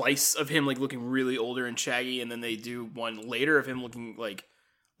splice of him like looking really older and shaggy, and then they do one later of him looking like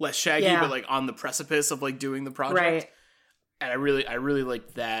less shaggy, but like on the precipice of like doing the project. Right. And I really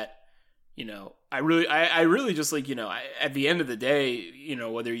like that. You know, I really just like, you know, at the end of the day, you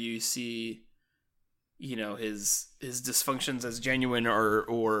know, whether you see, you know, his dysfunctions as genuine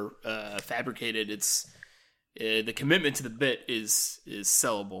or fabricated, it's the commitment to the bit is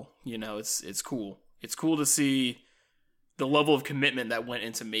sellable. You know, it's cool. It's cool to see the level of commitment that went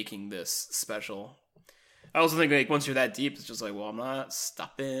into making this special. I also think like once you're that deep, it's just like, well, I'm not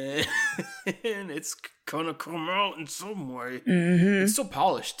stopping. It's gonna come out in some way. Mm-hmm. It's so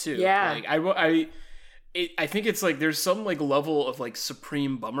polished too. Yeah. Like, I think it's like there's some like level of like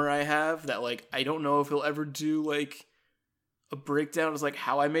supreme bummer I have that like I don't know if he'll ever do like a breakdown of like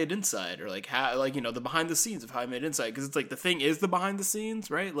how I made Inside, or like how, like, you know, the behind the scenes of how I made Inside, because it's like the thing is the behind the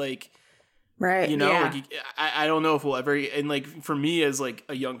scenes, right? Like, right, you know, Yeah. like I don't know if we'll ever, and like for me as like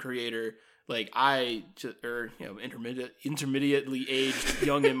a young creator, like I just, or you know, intermediately aged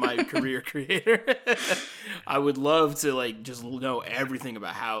young in my career creator, I would love to like just know everything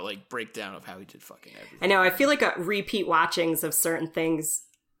about how, like, breakdown of how he did fucking everything. I know, I feel like repeat watchings of certain things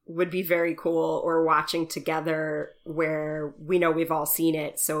would be very cool, or watching together where we know we've all seen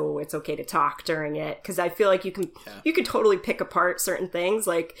it, so it's okay to talk during it, because I feel like you can totally pick apart certain things,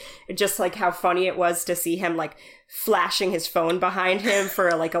 like just like how funny it was to see him like flashing his phone behind him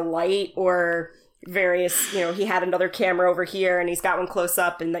for like a light, or various, you know, he had another camera over here and he's got one close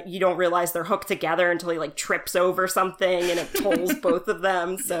up, and that you don't realize they're hooked together until he like trips over something and it pulls both of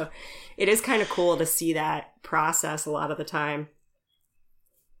them. So it is kind of cool to see that process a lot of the time.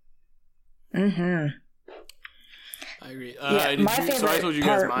 Mm-hmm. I agree. My favorite I told you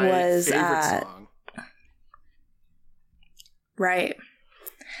guys part my was, favorite song. Right.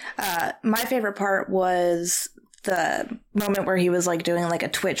 My favorite part was the moment where he was like doing like a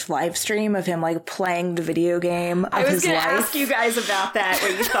Twitch live stream of him like playing the video game of his life. I was going to ask you guys about that,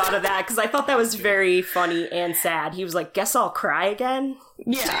 what you thought of that, because I thought that was very funny and sad. He was like, guess I'll cry again.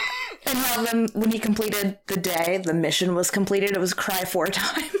 Yeah. And how then when he completed the day, the mission was completed, it was cry 4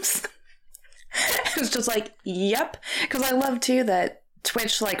 times. It's just like, yep. Because I love too that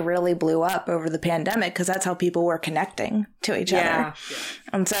Twitch like really blew up over the pandemic, because that's how people were connecting to each other.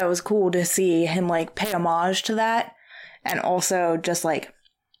 And so it was cool to see him like pay homage to that, and also just like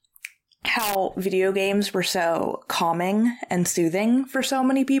how video games were so calming and soothing for so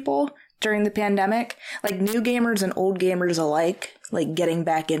many people during the pandemic. Like new gamers and old gamers alike, like getting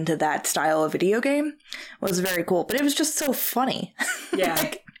back into that style of video game was very cool. But it was just so funny. Yeah.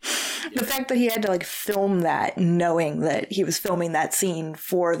 Like, the fact that he had to like film that knowing that he was filming that scene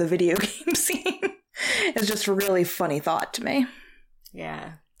for the video game scene is just a really funny thought to me.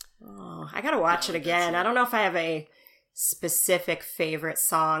 Yeah. Oh, I gotta watch it again. I don't know if I have a specific favorite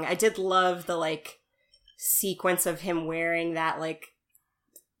song. I did love the like sequence of him wearing that like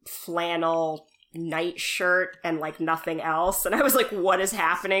flannel night shirt and like nothing else, and I was like, what is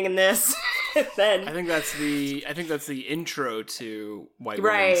happening in this? Then I think that's the intro to White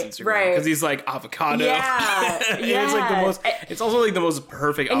Right, Woman's Instagram, right. because he's like avocado. Yeah, It's like the most. It's also like the most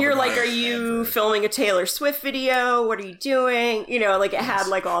perfect. and you're like, avocado are you ever. filming a Taylor Swift video? What are you doing? You know, like it had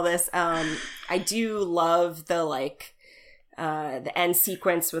like all this. I do love the like the end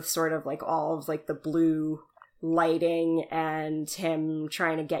sequence with sort of like all of like the blue lighting and him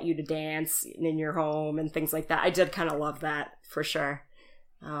trying to get you to dance in your home and things like that. I did kind of love that for sure.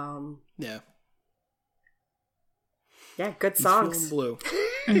 Yeah. Yeah, good songs. Blue.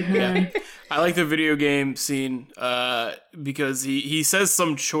 Yeah. I like the video game scene because he says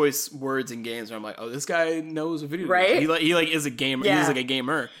some choice words in games where I'm like, oh, this guy knows a video game. He is a gamer. Yeah. He's like a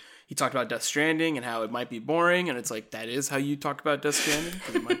gamer. He talked about Death Stranding and how it might be boring, and it's like, that is how you talk about Death Stranding,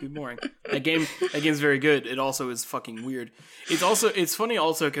 because it might be boring. That game's very good. It also is fucking weird. It's funny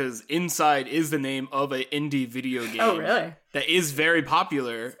also because Inside is the name of an indie video game. Oh, really? That is very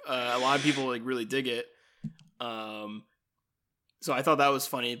popular. A lot of people like really dig it. So I thought that was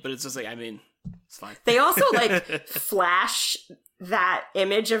funny, but it's just like, I mean, it's fine. They also like flash that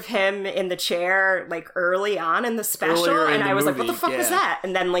image of him in the chair like early on in the special, and I was like, what the fuck was that?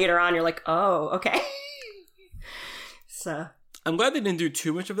 And then later on you're like, oh, okay. So I'm glad they didn't do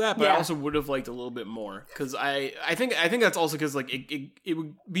too much of that, but I also would have liked a little bit more, because I think that's also because like it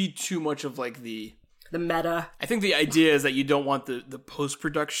would be too much of like the meta. I think the idea is that you don't want the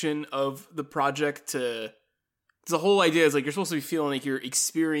post-production of the project to... The whole idea is like you're supposed to be feeling like you're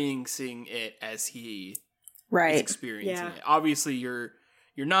experiencing it as he is experiencing it. Obviously, you're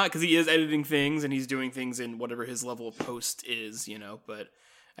not, because he is editing things and he's doing things in whatever his level of post is, you know. But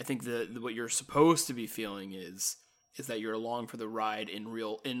I think what you're supposed to be feeling is that you're along for the ride in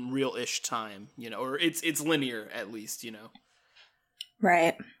real-ish time, you know, or it's linear at least, you know.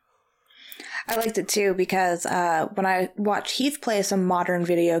 Right. I liked it too because when I watched Heath play some modern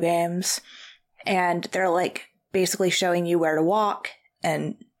video games, and they're like basically showing you where to walk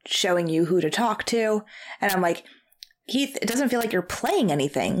and showing you who to talk to. And I'm like, Heath, it doesn't feel like you're playing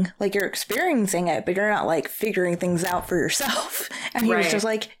anything. Like, you're experiencing it, but you're not like figuring things out for yourself. And he was just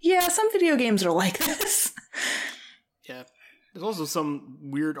like, yeah, some video games are like this. Yeah. There's also some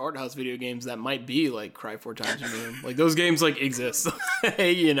weird art house video games that might be like Cry 4 Times in the Room. Like, those games like exist,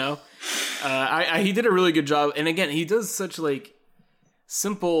 you know? He did a really good job. And again, he does such like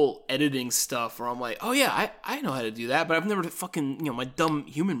simple editing stuff where I'm like, oh yeah, I know how to do that, but I've never fucking, you know, my dumb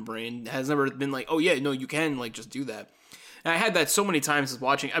human brain has never been like, oh yeah, no, you can like just do that. And I had that so many times as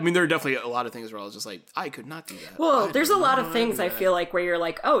watching. I mean, there are definitely a lot of things where I was just like, I could not do that. Well, there's a lot of things I feel like where you're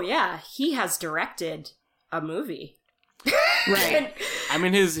like, oh yeah, he has directed a movie. Right. I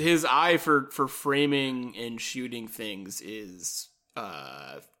mean, his eye for framing and shooting things is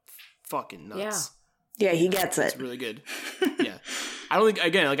fucking nuts. Yeah, he gets it. It's really good. Yeah. I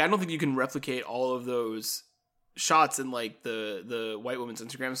don't think you can replicate all of those shots in like the White Woman's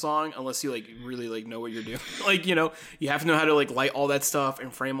Instagram song unless you like really like know what you're doing. Like, you know, you have to know how to like light all that stuff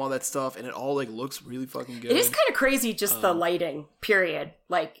and frame all that stuff, and it all like looks really fucking good. It is kind of crazy, just the lighting, period.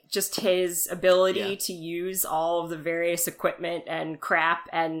 Like, just his ability to use all of the various equipment and crap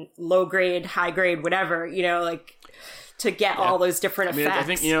and low grade, high grade, whatever, you know, like to get all those different effects. I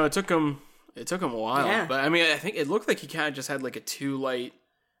think, you know, it took him a while, but I mean, I think it looked like he kind of just had like a 2-light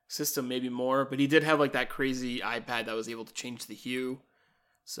system, maybe more, but he did have like that crazy iPad that was able to change the hue.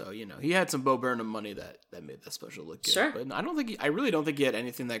 So, you know, he had some Bo Burnham money that made that special look good. Sure. But I really don't think he had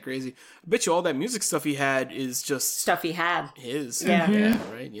anything that crazy. I bet you all that music stuff he had is just stuff he had. His. Yeah. Yeah,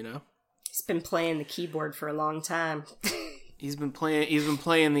 right, you know. He's been playing the keyboard for a long time. He's been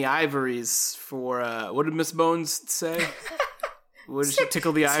playing the ivories for what did Miss Bones say? What did she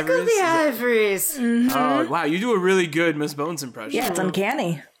tickle the ivories? Tickle the ivories. Mm-hmm. Oh wow, you do a really good Miss Bones impression. Yeah, it's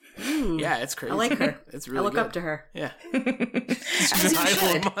uncanny. Yeah, it's crazy. I like her. It's really I look good. up to her. Yeah,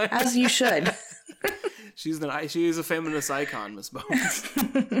 As you should. She is a feminist icon, Miss Bones.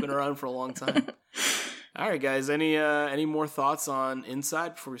 Been around for a long time. All right, guys. Any more thoughts on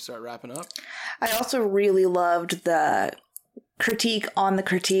Inside before we start wrapping up? I also really loved the critique on the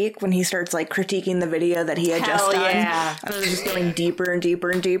critique when he starts like critiquing the video that he had just done. Yeah. And it was just going deeper and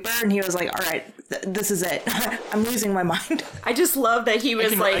deeper and deeper, and he was like, all right, this is it. I'm losing my mind. I just love that he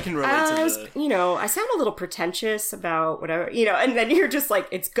was I can relate to you know, I sound a little pretentious about whatever, you know, and then you're just like,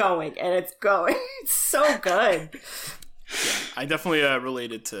 it's going and it's going. It's so good. Yeah, I definitely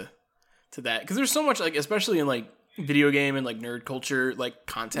related to that, because there's so much, like, especially in like video game and like nerd culture like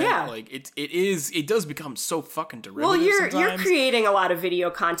content, like it does become so fucking derivative. Well, you're creating a lot of video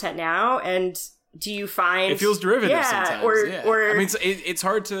content now, and do you find it feels derivative sometimes? Or I mean, it's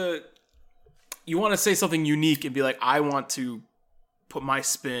hard to, you want to say something unique and be like, I want to put my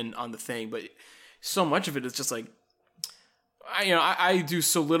spin on the thing, but so much of it is just like, I do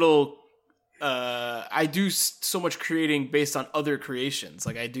so little. I do so much creating based on other creations.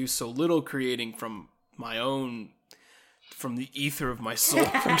 Like, I do so little creating from my own, from the ether of my soul,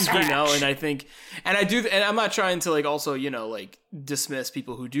 you know. And I think, and I'm not trying to like also, you know, like dismiss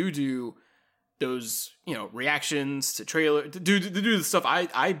people who do those, you know, reactions to trailer, to do the stuff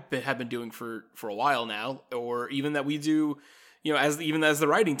I have been doing for a while now, or even that we do, you know, as the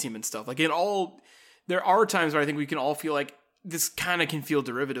writing team and stuff. Like there are times where I think we can all feel like this kind of can feel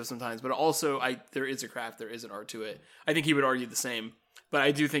derivative sometimes, but also there is a craft, there is an art to it. I think he would argue the same, but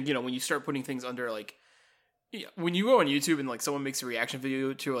I do think, you know, when you start putting things under like, yeah, when you go on YouTube and like someone makes a reaction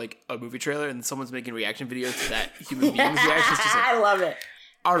video to like a movie trailer and someone's making reaction videos to that human being's reaction, it's just like, I love it.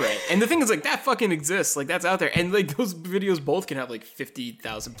 All right. And the thing is, like, that fucking exists. Like, that's out there. And, like, those videos both can have, like,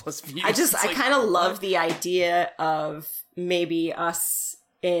 50,000 plus views. I kind of love the idea of maybe us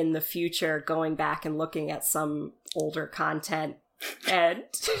in the future going back and looking at some older content and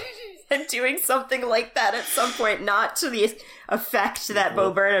and doing something like that at some point, not to the effect that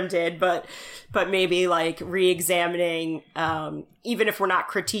Bo Burnham did, but maybe like re-examining, even if we're not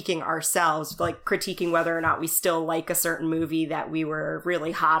critiquing ourselves, like critiquing whether or not we still like a certain movie that we were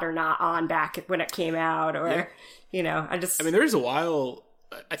really hot or not on back when it came out, or, you know, I mean, there was a while,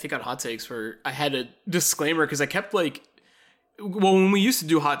 I think on Hot Takes, where I had a disclaimer because I kept like, well, when we used to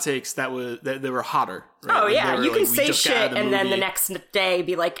do hot takes, that they were hotter. Right? Oh, like, yeah. You can say shit and then the next day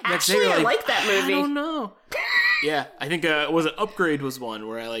be like, actually, I like that movie. I don't know. Yeah, I think was it Upgrade was one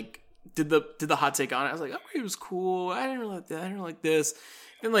where I like did the hot take on it. I was like, Upgrade was cool. I didn't really like that. I didn't like this.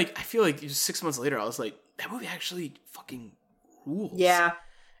 And like I feel like just 6 months later, I was like, that movie actually fucking rules. Yeah.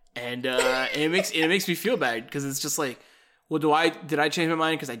 And it makes me feel bad because it's just like, well, did I change my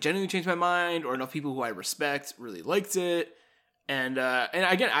mind because I genuinely changed my mind, or enough people who I respect really liked it? And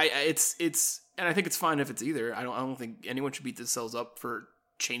again, it's and I think it's fine if it's either. I don't think anyone should beat themselves up for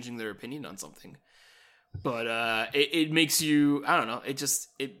changing their opinion on something. But it makes you, I don't know.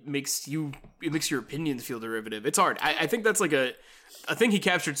 It makes your opinions feel derivative. It's hard. I think that's like a thing he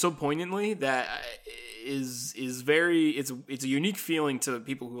captured so poignantly that is very. It's a unique feeling to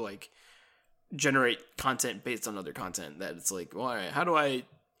people who like generate content based on other content. That it's like, well, all right, how do I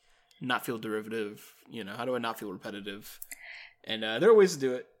not feel derivative? You know, how do I not feel repetitive? And there are ways to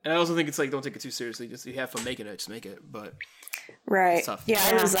do it. And I also think it's like, don't take it too seriously. Just you have fun making it, just make it. But right. It's tough. Yeah,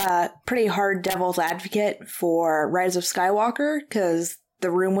 I was a pretty hard devil's advocate for Rise of Skywalker because the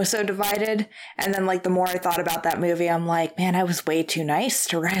room was so divided. And then like the more I thought about that movie, I'm like, man, I was way too nice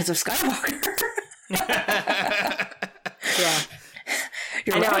to Rise of Skywalker. Yeah.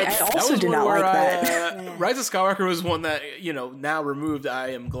 You're right. I also did not like that. Rise of Skywalker was one that, you know, now removed, I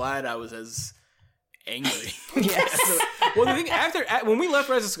am glad I was as angry. Yes. Well, the thing when we left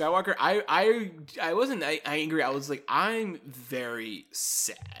Rise of Skywalker, I wasn't angry. I was like, I'm very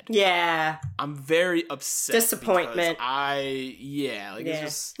sad. Yeah. I'm very upset. Disappointment. It's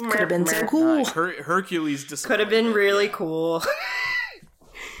just could have been so cool. Hercules disappointment. Could have been really cool.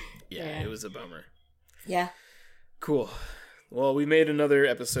 Yeah, it was a bummer. Yeah. Cool. Well, we made another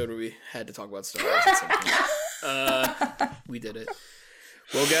episode where we had to talk about Star Wars at some point. We did it.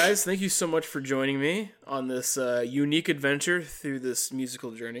 Well, guys, thank you so much for joining me on this unique adventure through this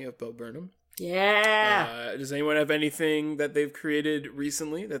musical journey of Bo Burnham. Yeah. Does anyone have anything that they've created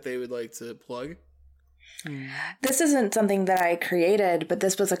recently that they would like to plug? This isn't something that I created, but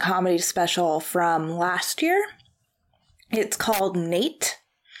this was a comedy special from last year. It's called Nate.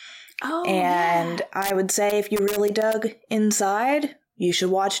 Oh, and I would say if you really dug inside, you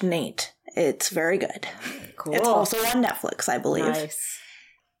should watch Nate. It's very good. Cool. It's also on Netflix, I believe. Nice.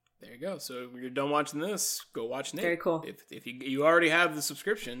 There you go. So if you're done watching this, go watch Nate. Very cool. If you already have the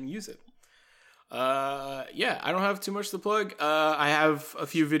subscription, use it. Yeah, I don't have too much to plug. I have a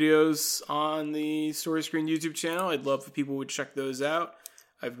few videos on the Story Screen YouTube channel. I'd love if people would check those out.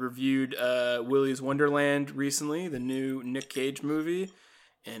 I've reviewed Willy's Wonderland recently, the new Nick Cage movie,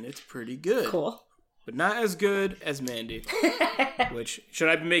 and it's pretty good. Cool. But not as good as Mandy. Which, should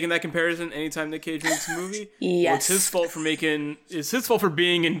I be making that comparison anytime Nick Cage makes a movie? Yes. Well, it's his fault for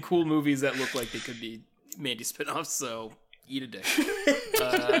being in cool movies that look like they could be Mandy spinoffs, so eat a dick.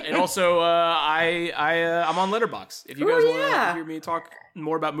 And also, I'm on Letterboxd. If you guys want to hear me talk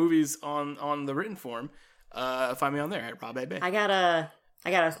more about movies on the written form, find me on there at Rob A. Bay. I gotta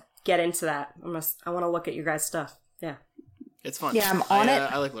get into that. I want to look at your guys' stuff. Yeah. It's fun. Yeah, I'm on it.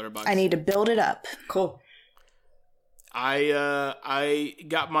 I like Letterboxd. I need to build it up. Cool. I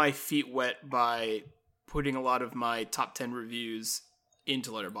got my feet wet by putting a lot of my top 10 reviews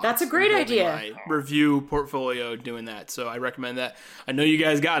into Letterboxd. That's a great idea. My review portfolio doing that. So I recommend that. I know you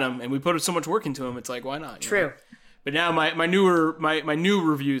guys got them, and we put so much work into them. It's like, why not? True. Know? But now my new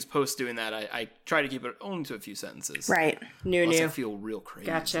reviews post doing that, I try to keep it only to a few sentences. Right. Unless I feel real crazy.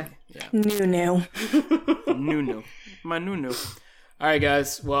 Gotcha. Yeah. New. My new. All right,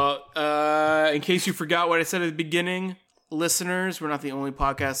 guys. Well, in case you forgot what I said at the beginning, listeners, we're not the only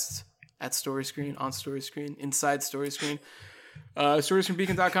podcast at StoryScreen, on StoryScreen, inside StoryScreen.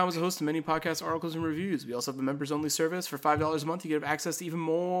 StoryScreenBeacon.com is a host of many podcasts, articles, and reviews. We also have a members-only service. For $5 a month, you get access to even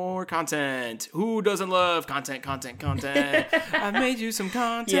more content. Who doesn't love content? I've made you some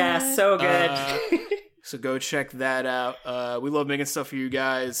content. Yeah, so good. So go check that out. We love making stuff for you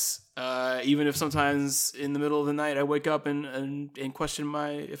guys. Even if sometimes in the middle of the night I wake up and question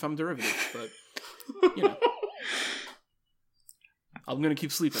if I'm derivative. But, you know. I'm going to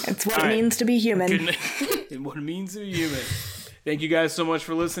keep sleeping. It's what it means to be human. It's what it means to be human. Thank you guys so much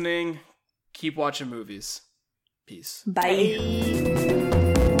for listening. Keep watching movies. Peace. Bye.